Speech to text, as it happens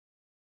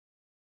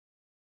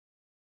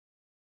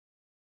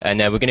and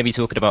we're going to be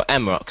talking about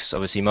MROCs,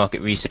 obviously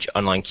market research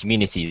online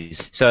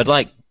communities. So I'd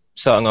like,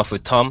 starting off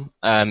with Tom,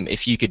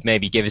 if you could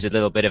maybe give us a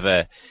little bit of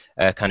a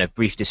kind of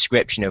brief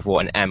description of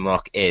what an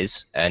MROC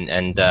is, and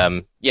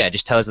yeah,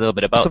 just tell us a little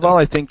bit about First of them. all,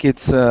 I think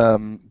it's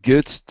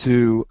good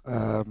to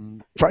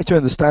try to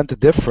understand the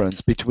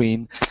difference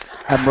between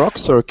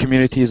MROCs, or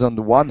communities on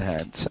the one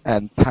hand,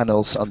 and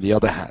panels on the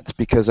other hand,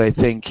 because I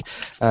think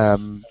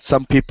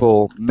some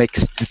people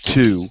mix the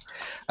two.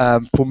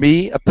 For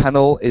me, a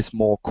panel is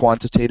more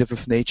quantitative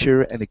of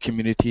nature, and a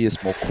community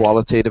is more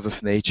qualitative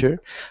of nature.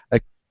 A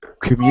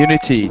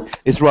community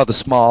is rather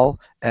small,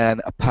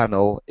 and a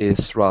panel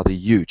is rather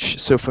huge.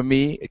 So for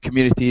me,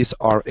 communities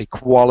are a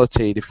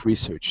qualitative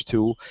research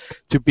tool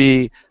to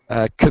be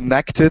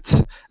connected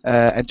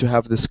and to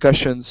have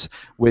discussions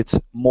with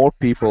more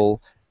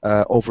people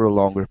over a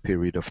longer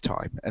period of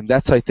time. And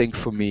that's, I think,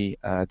 for me,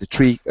 the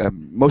three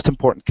most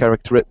important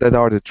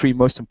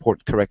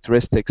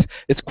characteristics.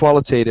 It's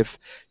qualitative.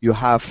 You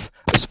have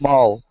a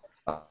small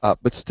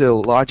but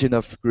still large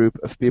enough group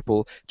of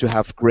people to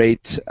have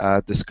great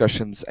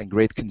discussions and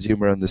great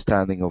consumer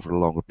understanding over a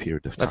longer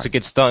period of time. That's a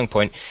good starting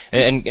point.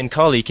 And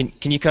Carly,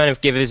 can you kind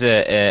of give us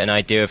an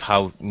idea of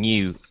how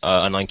new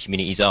online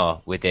communities are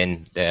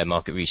within the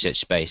market research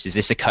space? Is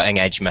this a cutting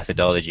edge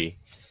methodology?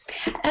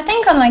 I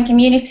think online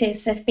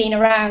communities have been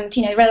around,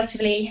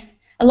 relatively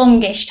a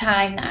longish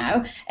time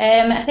now.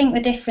 I think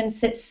the difference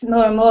that's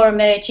more and more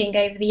emerging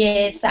over the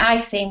years that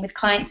I've seen with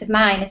clients of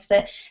mine is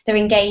that they're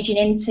engaging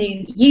into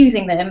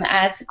using them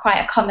as quite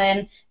a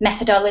common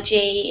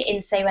methodology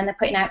in, say, when they're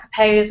putting out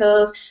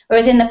proposals,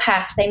 whereas in the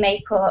past they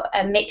may put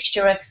a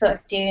mixture of sort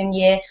of doing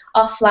your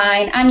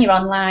offline and your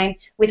online,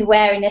 with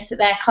wariness that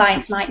their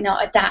clients might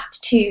not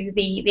adapt to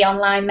the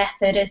online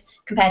method as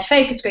compared to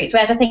focus groups,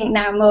 whereas I think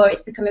now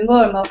it's becoming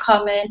more and more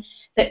common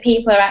that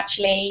people are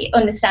actually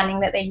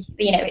understanding that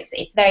it's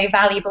a very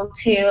valuable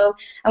tool,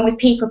 and with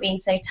people being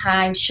so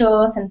time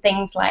short and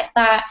things like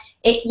that,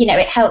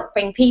 it helps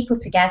bring people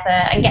together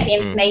and get the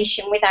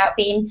information without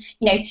being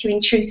too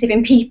intrusive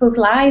in people's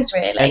lives,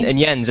 really. And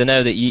Jens, I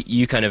know that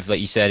you kind of,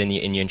 like you said in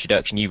your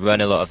introduction, you run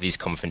a lot of these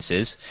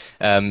conferences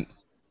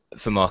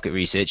for market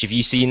research. Have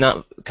you seen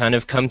that kind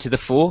of come to the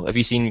fore? Have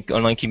you seen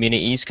online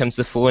communities come to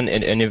the fore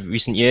in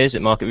recent years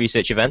at market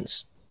research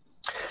events?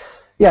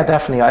 Yeah,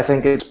 definitely. I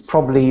think it's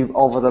probably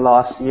over the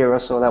last year or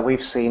so that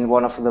we've seen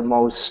one of the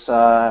most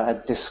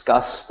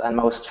discussed and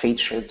most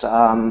featured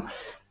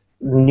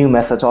new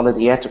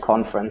methodology at the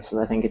conference.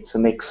 And I think it's a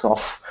mix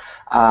of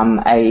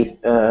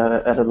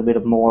a little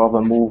bit more of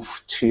a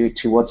move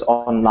towards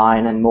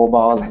online and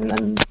mobile,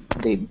 and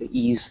the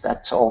ease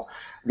that, or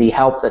the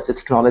help that the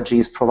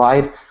technologies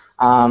provide.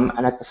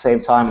 And at the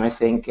same time, I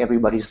think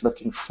everybody's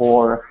looking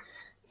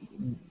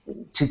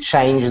to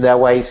change their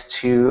ways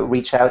to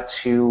reach out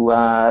to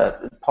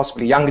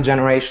possibly younger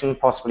generation,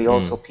 possibly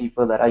also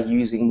people that are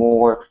using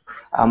more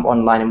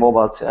online and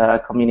mobile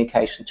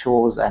communication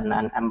tools, and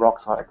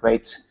MROCs are a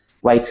great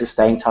way to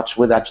stay in touch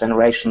with that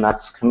generation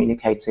that's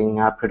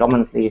communicating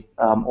predominantly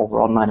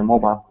over online and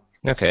mobile.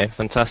 Okay,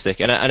 fantastic.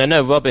 And I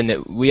know, Robin,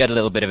 that we had a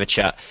little bit of a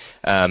chat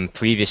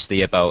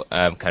previously about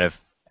kind of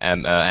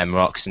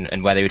MROCs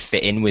and where they would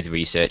fit in with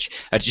research.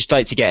 I'd just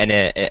like to get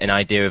an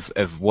idea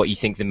of what you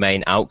think the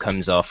main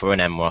outcomes are for an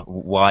MROC.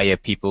 Why are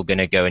people going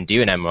to go and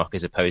do an MROC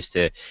as opposed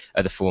to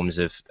other forms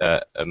of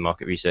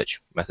market research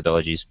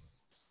methodologies?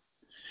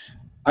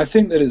 I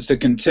think that it's a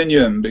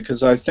continuum,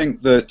 because I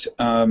think that,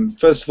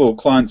 first of all,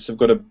 clients have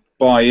got to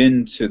buy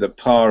into the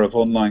power of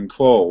online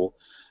Qual,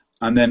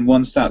 and then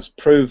once that's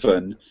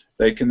proven,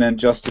 they can then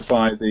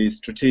justify the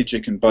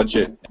strategic and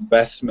budget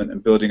investment in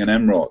building an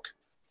MROC.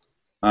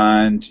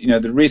 And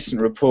the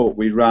recent report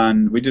we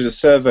did a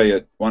survey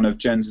at one of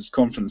Jens's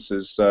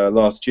conferences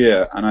last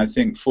year, and I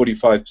think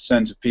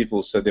 45% of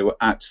people said they were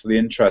actively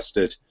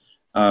interested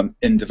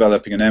in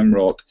developing an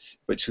MROC,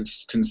 which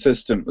is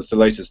consistent with the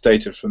latest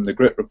data from the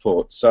GRIT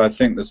report. So I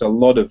think there's a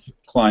lot of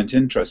client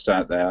interest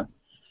out there.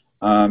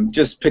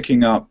 Just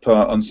picking up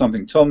on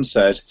something Tom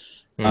said,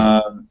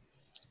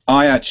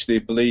 I actually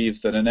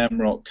believe that an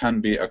MROC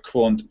can be a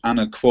quant and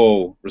a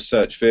qual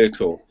research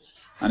vehicle.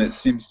 And it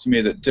seems to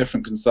me that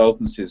different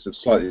consultancies have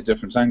slightly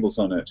different angles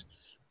on it.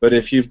 But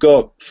if you've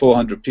got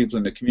 400 people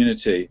in the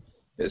community,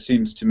 it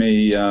seems to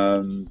me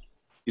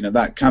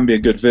that can be a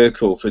good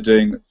vehicle for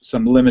doing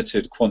some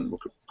limited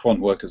quant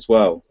work as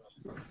well.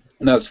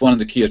 And that's one of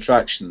the key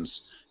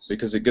attractions,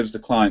 because it gives the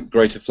client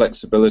greater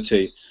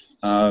flexibility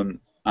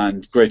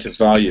and greater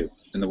value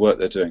in the work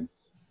they're doing.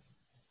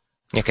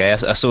 Okay, I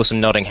saw some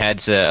nodding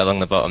heads along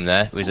the bottom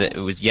there.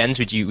 Was Jens?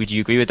 Would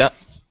you agree with that?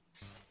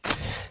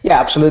 Yeah,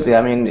 absolutely.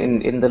 I mean,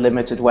 in the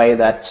limited way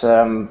that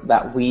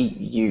that we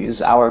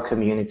use our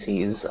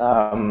communities,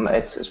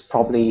 it's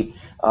probably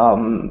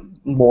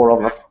more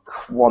of a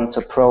quant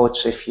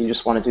approach if you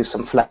just want to do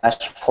some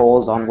flash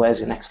polls on where's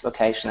your next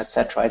location,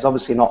 etc. It's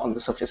obviously not on the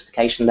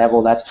sophistication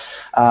level that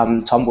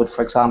Tom would,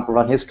 for example,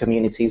 run his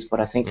communities,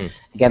 but I think,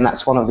 again,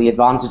 that's one of the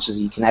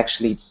advantages. You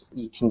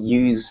can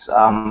use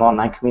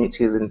online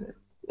communities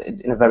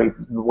in a very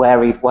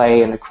varied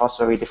way and across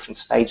very different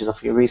stages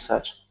of your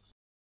research.